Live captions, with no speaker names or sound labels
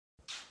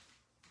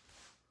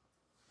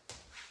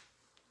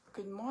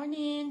Good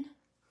morning.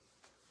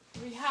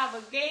 We have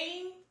a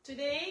game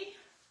today.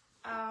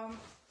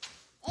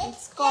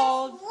 It's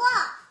called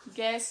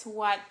Guess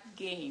What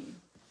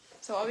Game.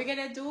 So what we're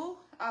gonna do,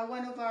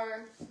 one of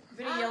our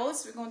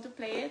videos, we're going to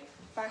play it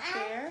back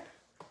there.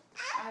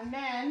 And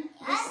then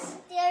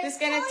this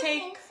gonna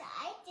take,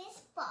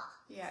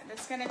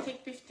 that's gonna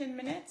take 15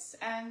 minutes.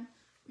 And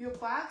your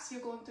box,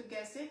 you're going to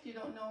guess it. You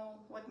don't know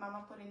what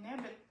Mama put in there,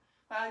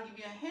 but I'll give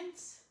you a hint.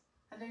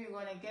 And then you're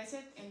gonna guess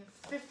it in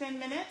 15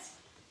 minutes.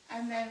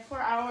 And then for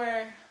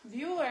our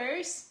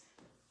viewers,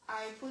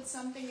 I put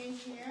something in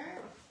here,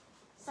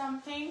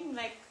 something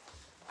like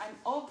an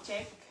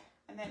object,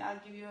 and then I'll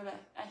give you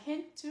a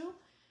hint too.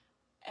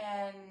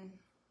 And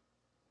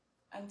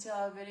until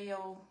our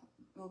video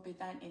will be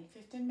done in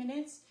 15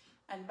 minutes.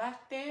 And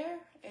back there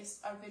is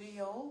our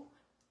video,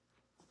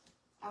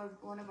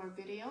 one of our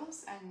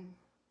videos, and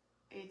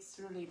it's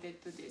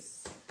related to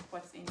this,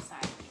 what's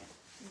inside here.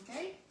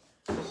 Okay?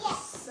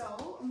 Yes.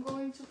 So I'm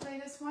going to play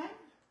this one.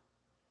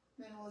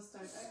 Then we'll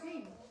start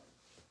again.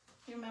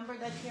 You remember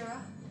that, Kira?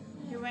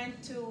 You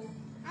went to...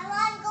 I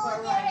want to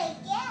go there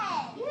again.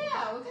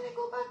 Yeah, we're going to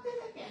go back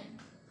there again.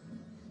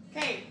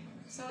 Okay,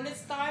 so let's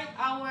start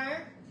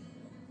our...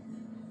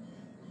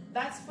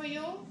 That's for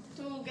you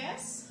to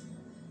guess.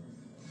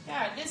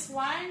 Yeah, this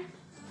one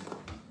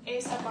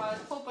is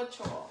about Paw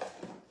Patrol.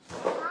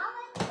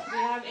 Do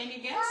you have any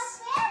guess?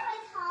 My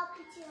favorite Paw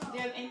Patrol. Do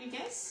you have any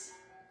guess?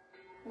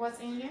 What's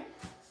in here?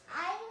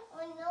 I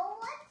don't know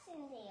what's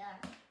in there.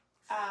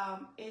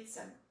 It's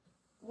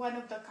one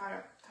of the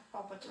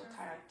Paw Patrol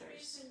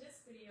characters. In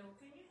this video,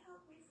 can you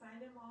help me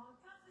find them all?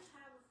 Come and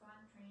have a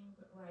fun train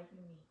ride with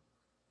me.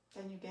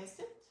 Can you guess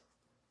it?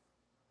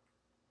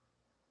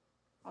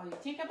 Or you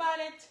think about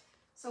it?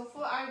 So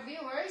for our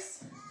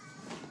viewers,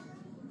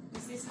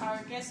 this is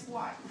our guess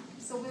what.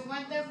 So we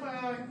went there for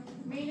our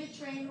mini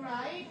train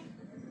ride.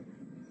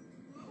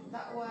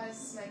 That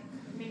was like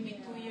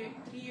maybe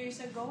 3 years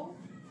ago.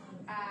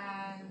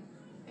 And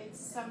it's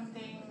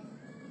something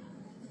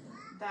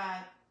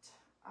that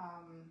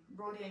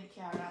Brody and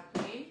Kiara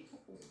play.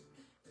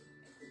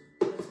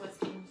 That's what's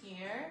in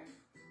here.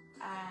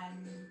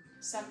 And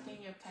something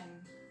you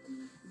can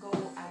go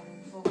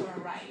for a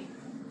ride.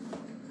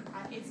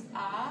 And it's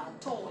a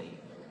toy.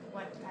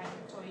 What kind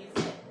of toy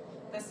is it?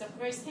 That's the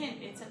first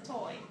hint. It's a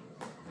toy.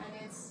 And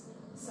it's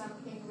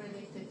something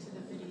related to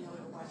the video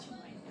you're watching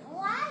right now.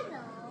 Why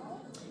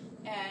no?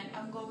 And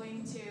I'm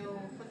going to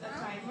put a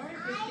timer,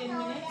 15 I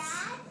know minutes.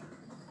 that.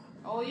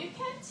 Oh, you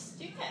can't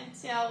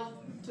tell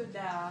to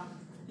the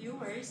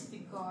viewers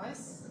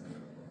because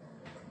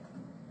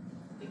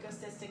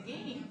that's the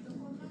game.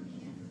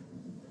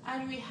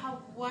 And we have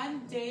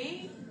 1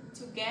 day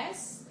to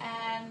guess,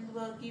 and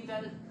we'll give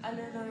a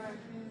little reward.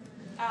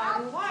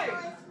 It's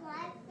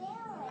my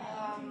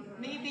favorite.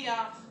 Maybe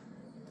a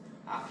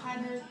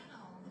 100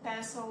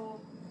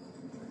 peso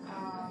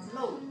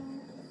load.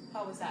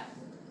 How was that?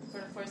 For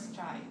the first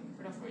try,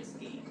 for the first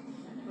game.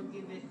 We'll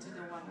give it to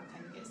the one who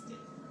can guess it.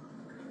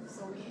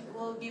 So we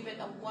will give it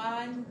a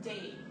 1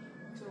 day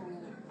to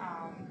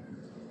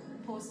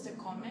post a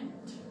comment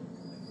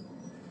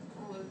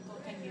who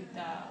can give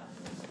the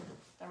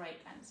right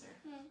answer.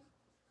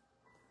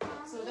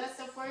 So that's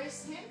the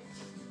first hint,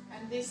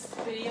 and this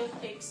video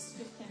takes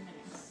 15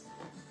 minutes.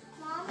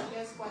 Mommy,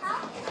 Guess what's in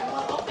here? I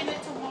will open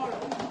it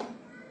tomorrow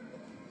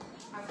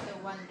after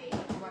 1 day.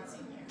 What's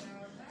in here?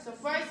 So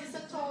first is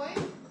a toy,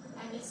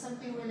 and it's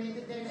something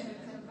related there that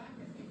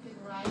you can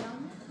ride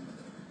on it.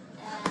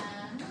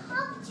 And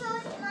Paw Patrol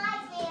is my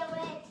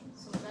favorite.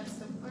 so that's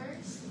the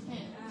first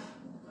hint.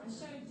 I'll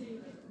show it to you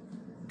later.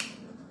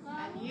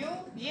 And you?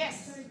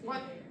 Yes.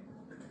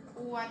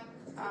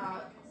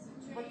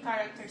 What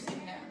characters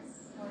in there?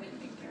 What did you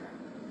think, Kara?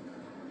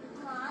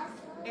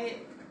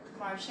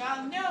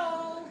 Marshall?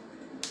 No.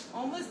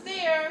 Almost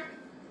there.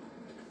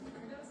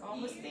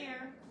 Almost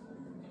there.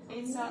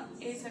 It's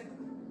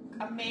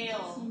a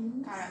male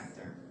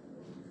character,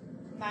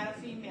 not a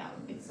female.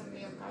 It's a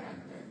male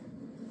character.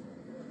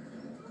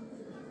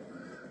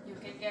 You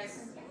can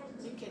guess.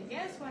 You can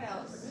guess what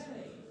else?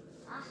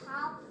 A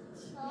Paw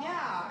Patrol.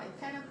 Yeah, it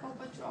kind of Paw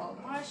Patrol.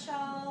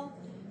 Marshall,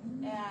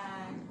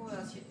 and who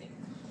else you think?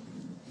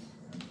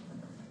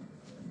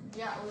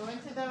 Yeah, we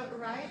went to the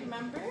ride,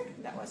 remember?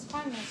 That was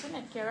fun, wasn't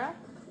it, Kira?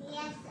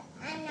 Yes,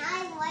 and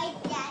I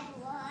like that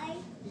one.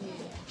 Yeah.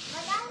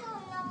 But I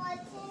don't know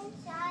what's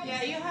inside.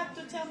 Yeah, you have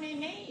to tell me a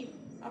name.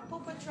 A Paw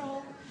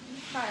Patrol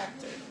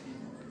character.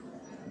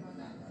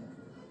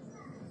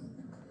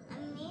 A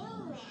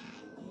mailman.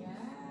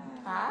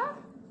 Yeah. Huh?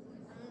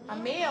 A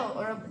male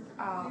or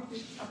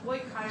a boy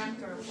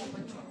character of Paw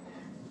Patrol.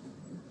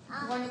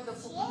 One of the Paw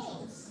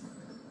Patrols.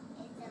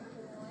 It's a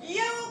boy.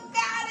 You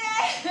got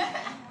it!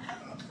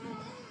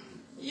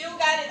 You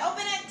got it.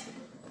 Open it.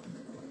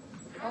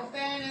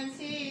 Open and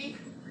see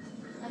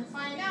and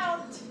find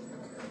out.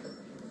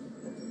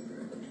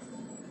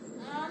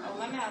 Oh,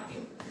 let me help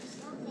you.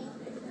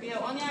 Okay. We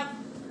only have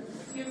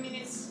a few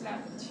minutes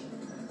left.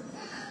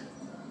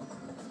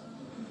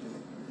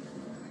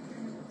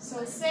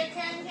 So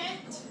second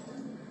hint,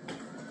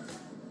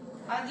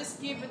 I'll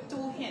just give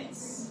 2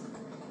 hints.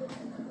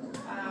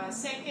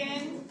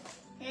 Second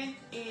hint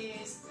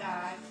is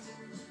that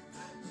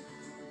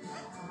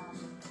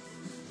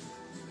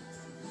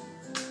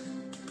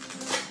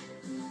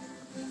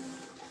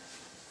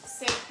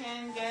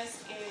second guess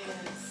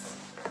is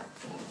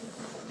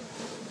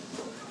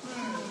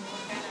what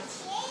kind of,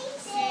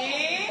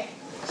 see?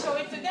 Show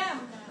it to them.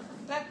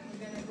 Look.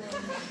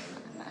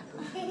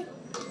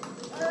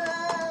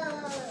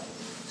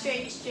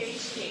 Change.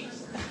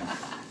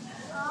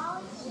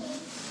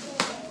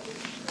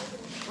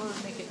 We'll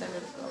make it a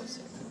little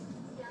closer.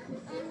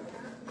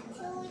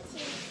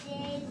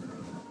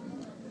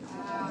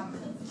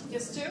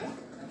 Just 2?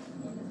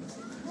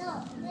 No,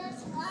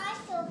 there's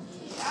also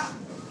Yeah.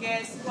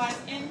 Guess what's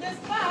in this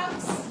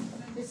box?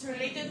 It's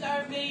related to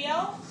our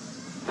video,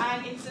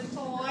 and it's a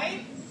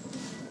toy,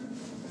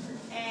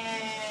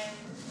 and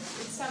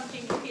it's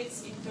something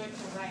kids enjoy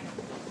to ride.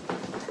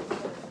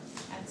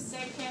 And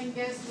second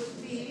guess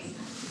would be,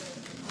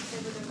 I'll say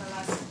within the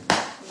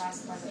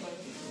last part of it.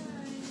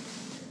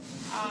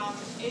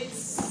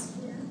 It's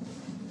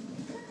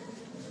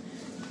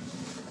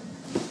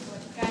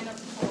what kind of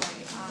toy?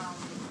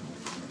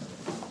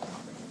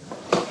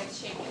 Let's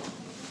shake it.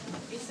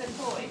 It's a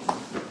toy.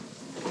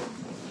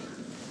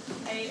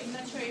 I'm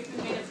not sure if you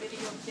made a video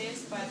of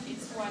this, but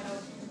it's one of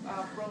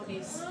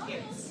Brody's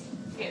gifts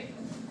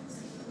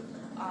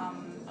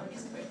on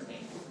his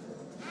birthday.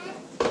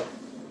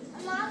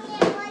 Mommy, I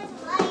was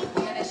right.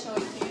 I'm gonna show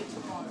it to you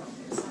tomorrow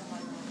if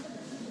someone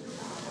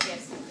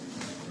guesses it.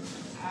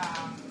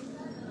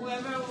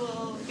 Whoever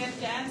will get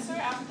the answer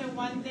after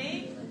 1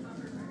 day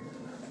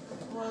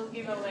will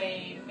give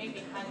away maybe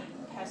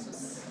 100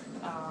 pesos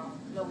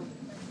loan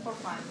for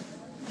fun.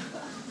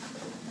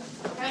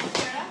 Right,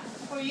 Kara?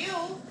 For you,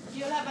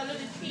 you'll have a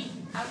little treat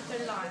after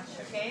lunch,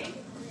 okay?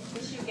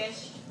 If you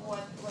guess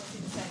what's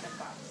inside the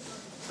box.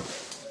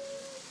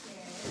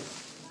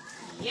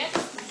 Yes.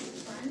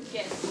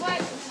 Guess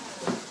what?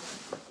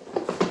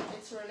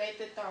 It's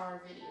related to our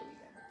video.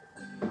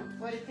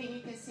 What do you think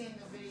you can see in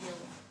the video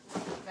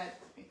that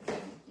you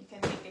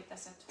can make it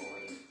as a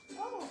toy?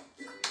 Oh,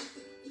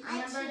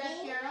 Remember that,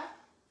 Kiara?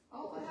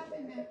 Oh, what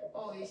happened there?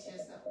 Oh, it's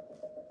just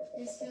advertisement.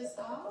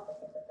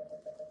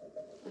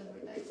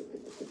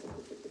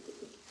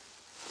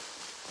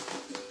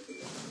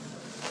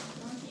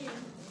 Not here.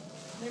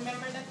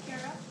 Remember that,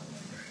 Kiara?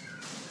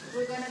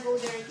 We're gonna go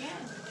there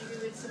again. Maybe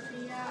with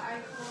Sophia,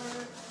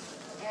 Icor,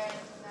 and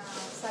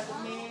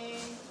Salome,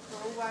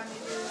 Rowan,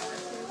 maybe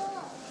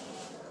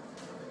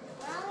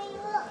Mommy,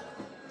 look.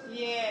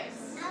 yes.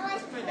 I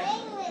was For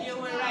playing them. with You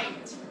were them.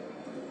 right.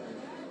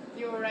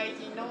 You were right.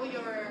 You know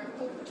your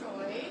poop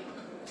toy.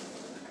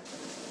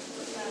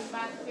 Put that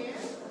back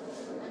there.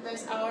 And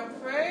that's our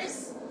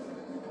first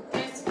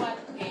guess what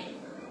game.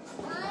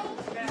 Mommy,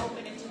 We're gonna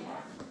open it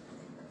tomorrow.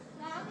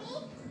 Mommy,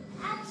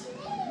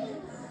 actually,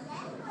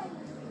 that one.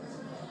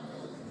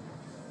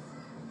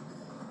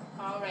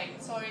 Alright,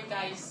 sorry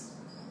guys.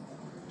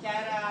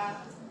 Kiara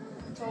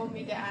told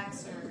me the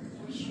answer.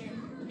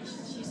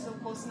 She's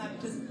supposed not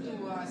to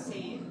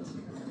say it.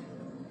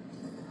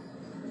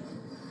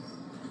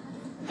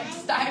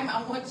 Next time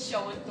I won't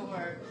show it to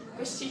her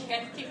because she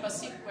can keep a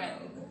secret.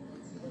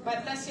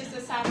 But that's just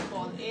a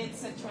sample.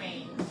 It's a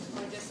train.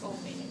 We're just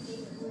opening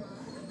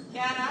it.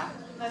 Kiara,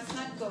 that's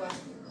not good.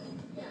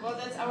 Well,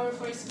 that's our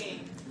first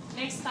game.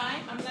 Next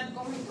time, I'm not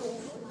going to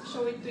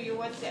show it to you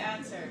what's the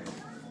answer.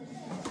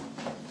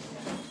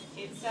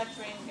 It's a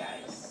train,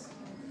 guys.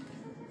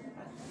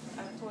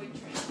 A toy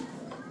train.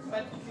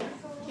 But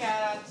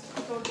Kiara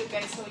told you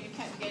guys so you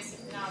can't guess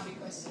it now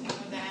because you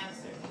know the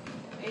answer.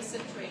 It's a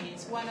train.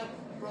 It's one of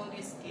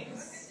Brody's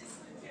gifts.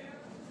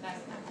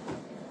 Last time.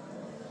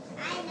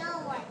 I know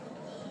what.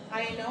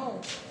 I know.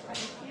 But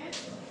you can't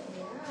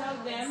tell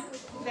them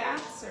the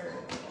answer.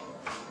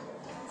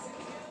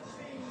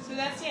 So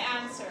that's the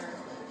answer.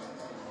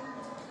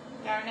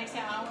 Kiara, next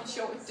time I won't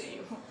show it to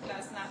you.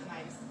 That's not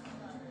nice.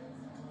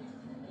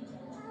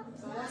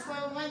 So that's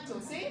where we went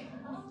to. See?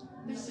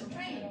 There's the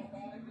train.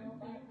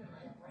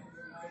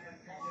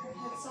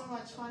 It's so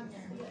much fun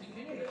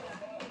here.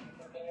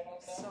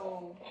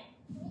 So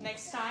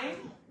next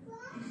time,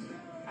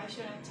 I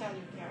shouldn't tell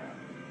you, Kiara,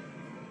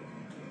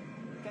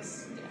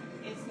 because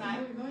it's not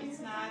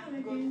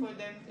good for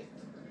them.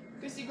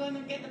 Because you're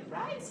gonna get the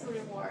prize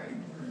reward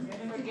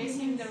for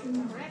guessing the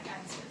correct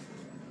answer.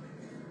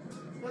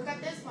 Look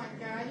at this one,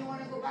 Kiara. You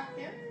wanna go back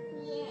there?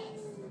 Yes.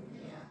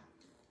 Yeah.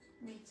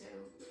 Me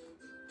too.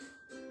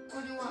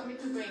 What do you want me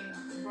to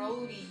bring?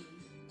 Brody.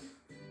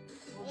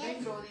 We'll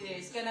bring Brody there.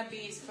 It's gonna be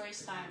his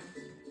first time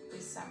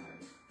this summer.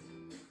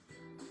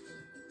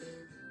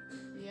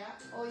 Yeah.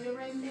 Oh, you're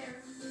right there.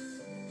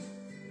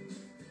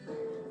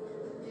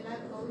 You're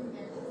not going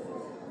there.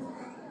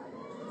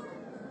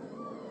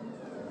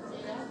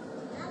 See that?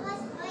 I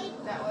was right.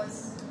 That was,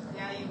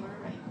 yeah, you were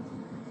right.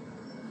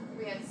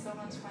 We had so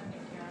much fun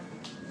there, Kiara.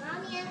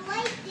 Mommy, I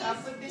like this. I'll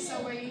put this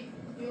game. away.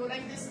 You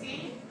like this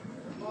game?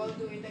 We'll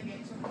do it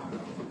again tomorrow.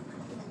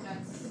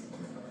 That's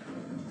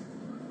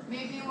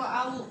maybe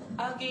I'll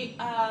get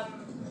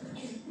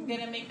I'm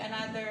gonna make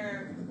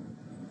another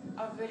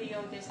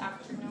video this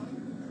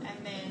afternoon,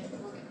 and then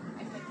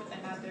I can put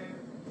another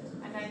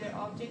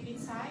object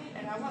inside,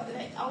 and I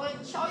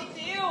will show it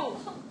to you.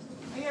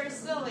 You're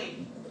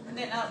silly. And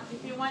then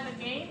if you want a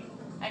game,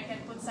 I can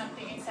put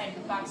something inside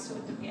the box for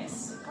you to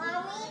guess.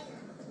 Mommy,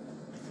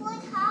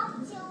 put half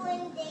two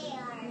in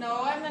there.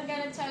 No, I'm not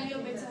gonna tell you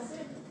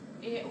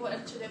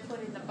what should I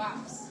put in the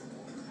box.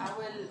 I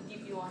will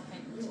give you a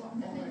hint,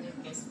 and then you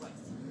guess what.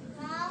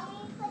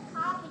 Mommy, put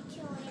half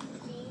two in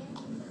there.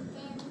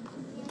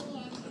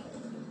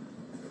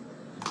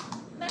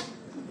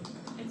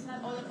 It's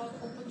not all about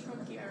Open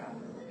Kiara.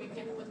 We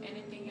can put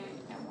anything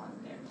I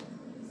want there,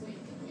 so you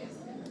can guess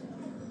it.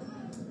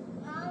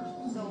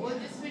 Mommy. So we'll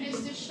just finish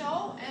the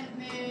show, and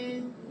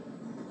then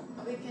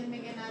we can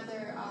make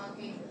another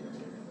game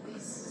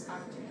this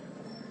afternoon.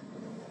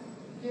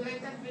 Do you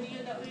like that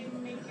video that we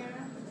made,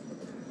 Kiara?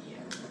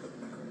 Yeah.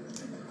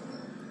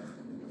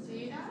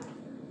 See that?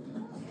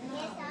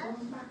 Yes, I'll.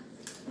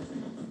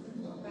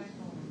 Go back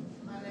home.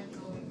 While I'm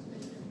going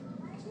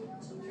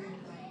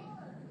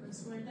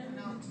to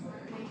no,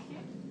 take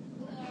it.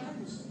 Yeah.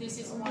 This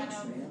is one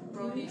of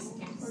Brody's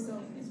gifts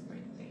on his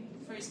birthday.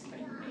 First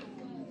birthday.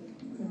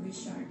 Could be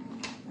sharp.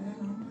 I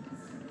don't know.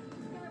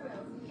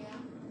 Yeah.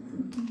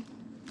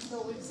 So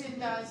we've seen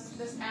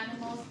those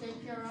animals take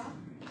care of.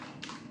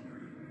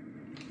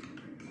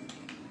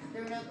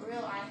 They're not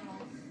real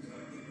animals.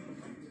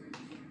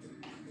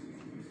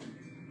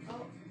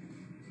 Oh.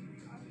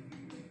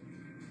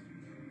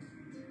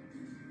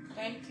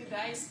 Thank you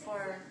guys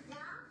for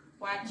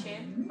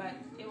watching, but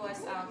it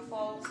was a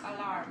false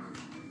alarm.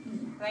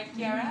 Right,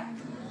 Kiara?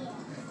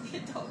 You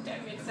told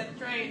them it's a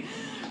train.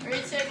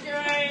 It's a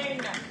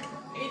train.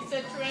 It's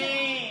a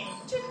train.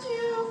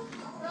 Choo-choo.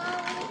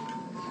 Mommy,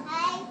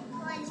 I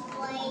was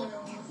right.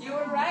 You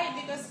were right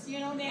because you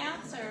know the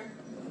answer.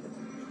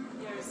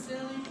 You're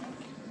silly.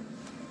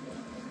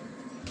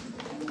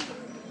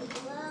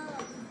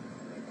 Whoa.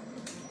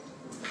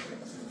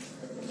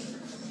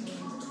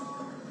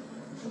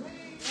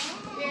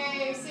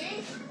 Yay,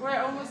 see? We're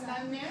almost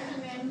done there,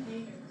 and then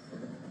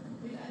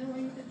I don't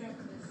want you to drop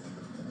this.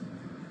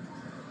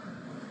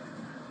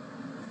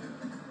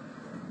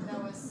 That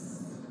was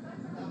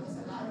a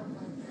lot of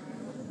fun.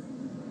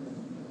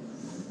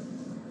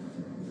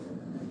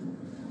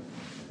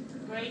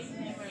 Great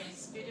memories,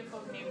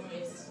 beautiful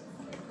memories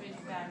with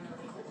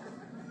family,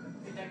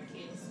 with our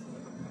kids.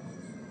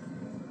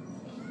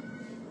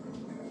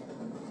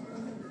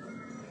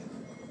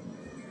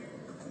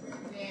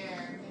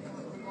 There,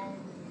 we're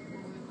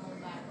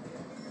going back.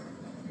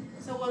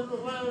 So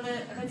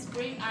let's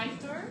bring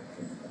Aitor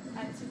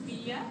and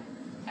Sophia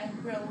and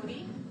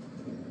Brody,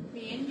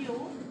 me and you.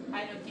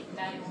 I don't think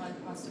Daddy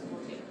wants to go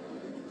there.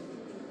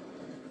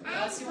 What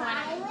else you want?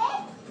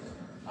 Violet?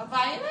 A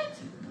Violet?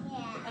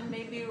 Yeah. And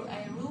maybe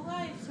a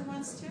Rua if she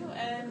wants to,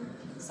 and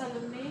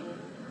Salome,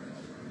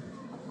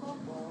 a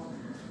Coco.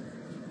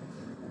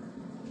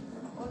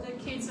 All the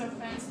kids or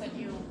friends that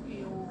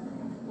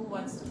who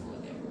wants to go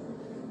there.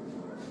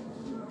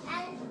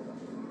 And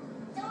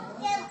don't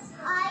get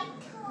our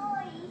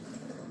toys.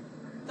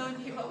 Don't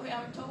give away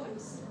our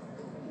toys.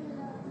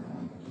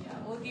 Yeah,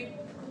 we'll give.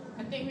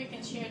 I think we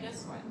can share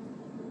this one.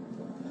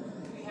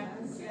 We have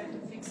to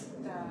fix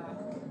the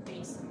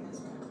base on this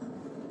one.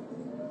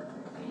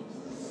 Okay.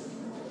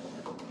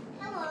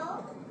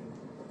 Hello.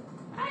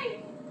 Hi.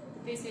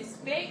 This is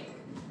big,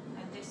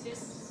 and this is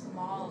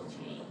small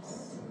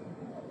cheese.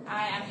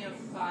 I am your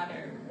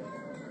father.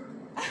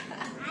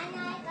 And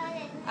I got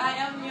it. I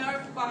am your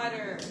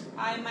father.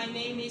 My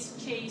name is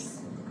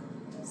Chase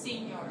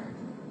Senior.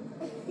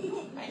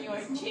 And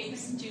you're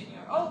Chase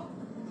Junior. Oh,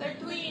 they're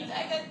twins.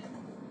 I got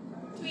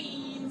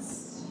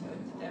twins. Show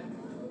it to them.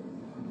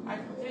 Are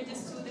there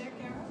just two there,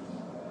 Carol?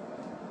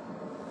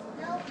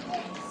 No.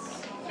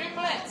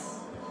 Triplets.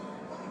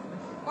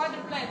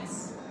 Quadruplets.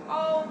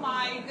 Oh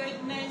my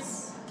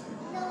goodness.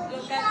 No,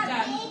 Look these at are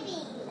that.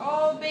 babies.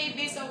 Oh,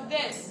 babies of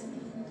this.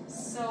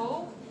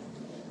 So,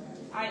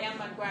 I am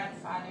a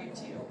grandfather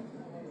too.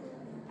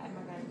 I'm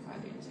a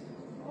grandfather too.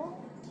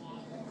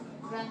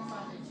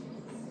 Grandfather too.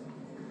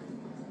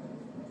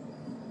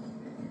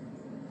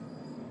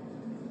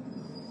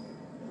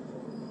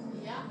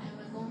 Yeah, and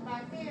we're going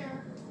back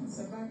there. It's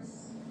a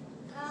box.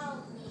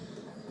 Oh.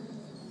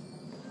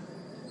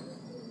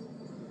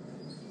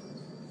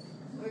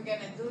 We're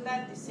gonna do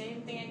that the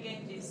same thing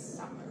again this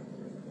summer.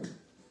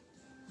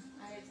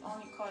 And it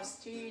only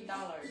costs $3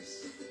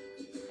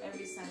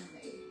 every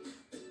Sunday.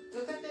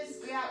 Look at this.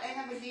 I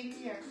have a game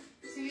here.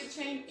 See the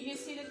train? You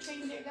see the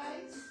train there,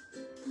 guys?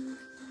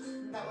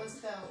 That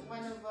was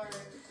one of our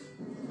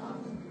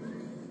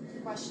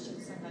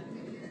questions in that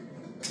video.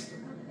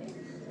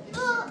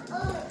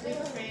 The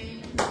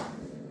train.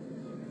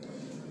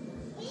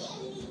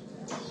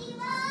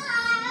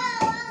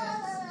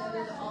 That's the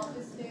little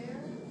office there.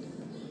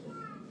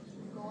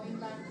 Going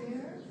back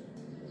there.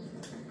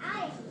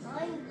 I'm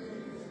hungry.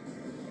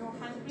 You're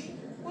hungry?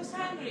 Who's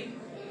hungry?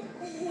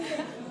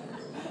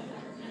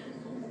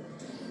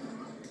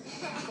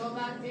 Go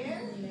back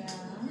there.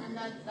 Yeah. And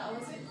that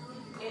was it.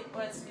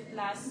 it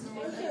lasts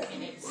 15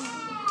 minutes.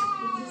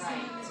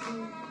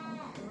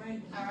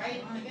 Right.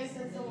 Alright, I guess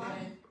that's the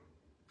one.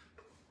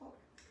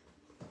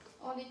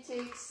 All it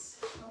takes.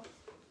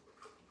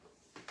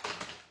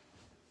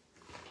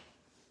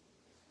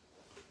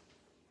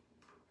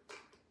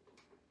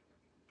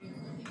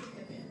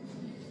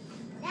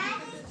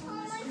 That's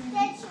Thomas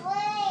the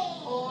train.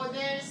 Oh,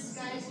 there's,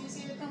 guys, you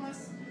see the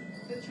Thomas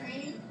the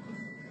train?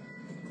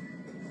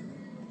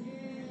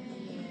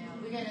 Yeah,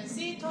 we're gonna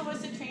see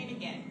Thomas the train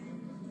again.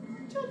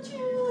 Choo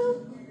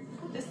choo!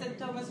 What does the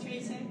Thomas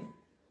train say?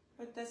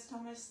 What does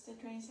Thomas the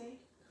train say?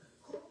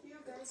 Hope you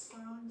guys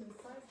found the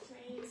 5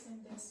 trains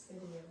in this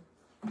video.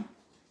 Yeah.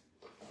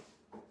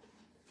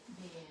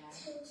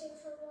 Thank you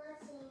for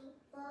watching.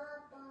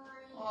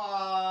 Bye-bye.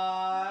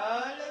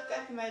 Oh, look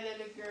at my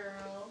little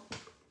girl.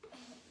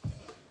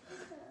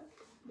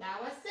 That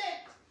was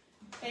it.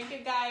 Thank you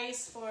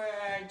guys for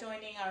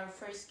joining our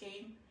first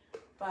game.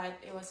 But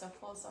it was a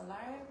false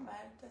alarm,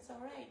 but that's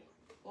alright.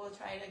 We'll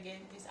try it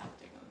again this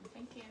afternoon.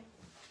 Thank you.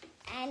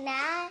 And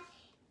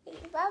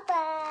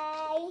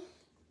bye-bye.